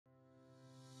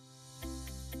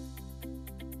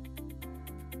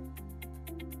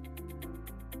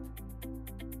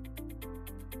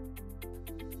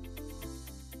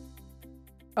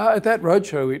At that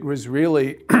roadshow, it was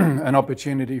really an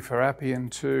opportunity for Appian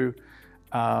to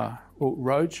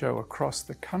roadshow across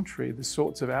the country the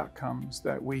sorts of outcomes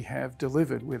that we have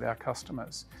delivered with our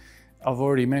customers. I've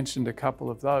already mentioned a couple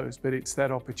of those, but it's that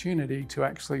opportunity to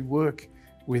actually work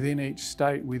within each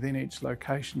state, within each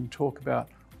location, talk about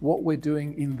what we're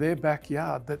doing in their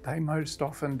backyard that they most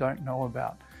often don't know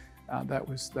about. That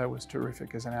was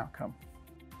terrific as an outcome.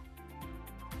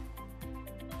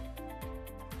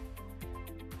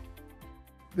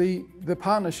 The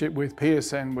partnership with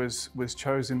PSN was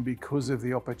chosen because of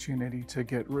the opportunity to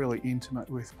get really intimate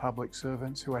with public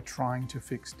servants who are trying to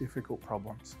fix difficult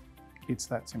problems. It's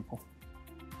that simple.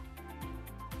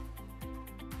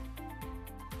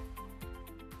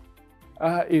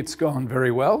 It's gone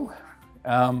very well.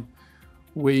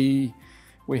 We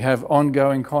have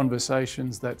ongoing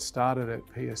conversations that started at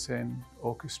PSN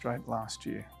Orchestrate last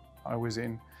year. I was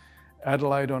in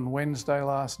Adelaide on Wednesday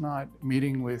last night,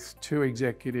 meeting with two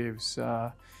executives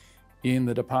in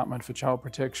the Department for Child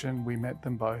Protection. We met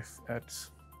them both at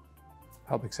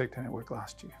Public Sector Network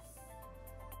last year.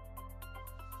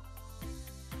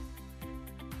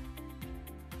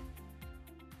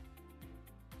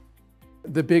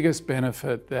 The biggest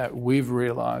benefit that we've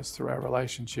realised through our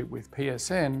relationship with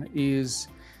PSN is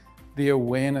the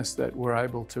awareness that we're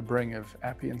able to bring of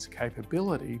Appian's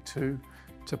capability to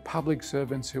public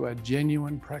servants who are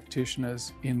genuine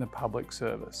practitioners in the public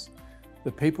service.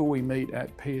 The people we meet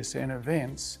at PSN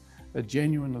events are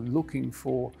genuinely looking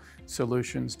for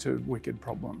solutions to wicked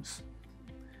problems.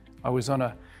 I was on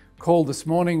a call this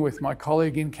morning with my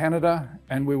colleague in Canada,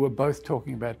 and we were both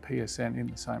talking about PSN in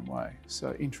the same way.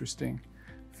 So interesting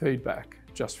feedback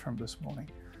just from this morning.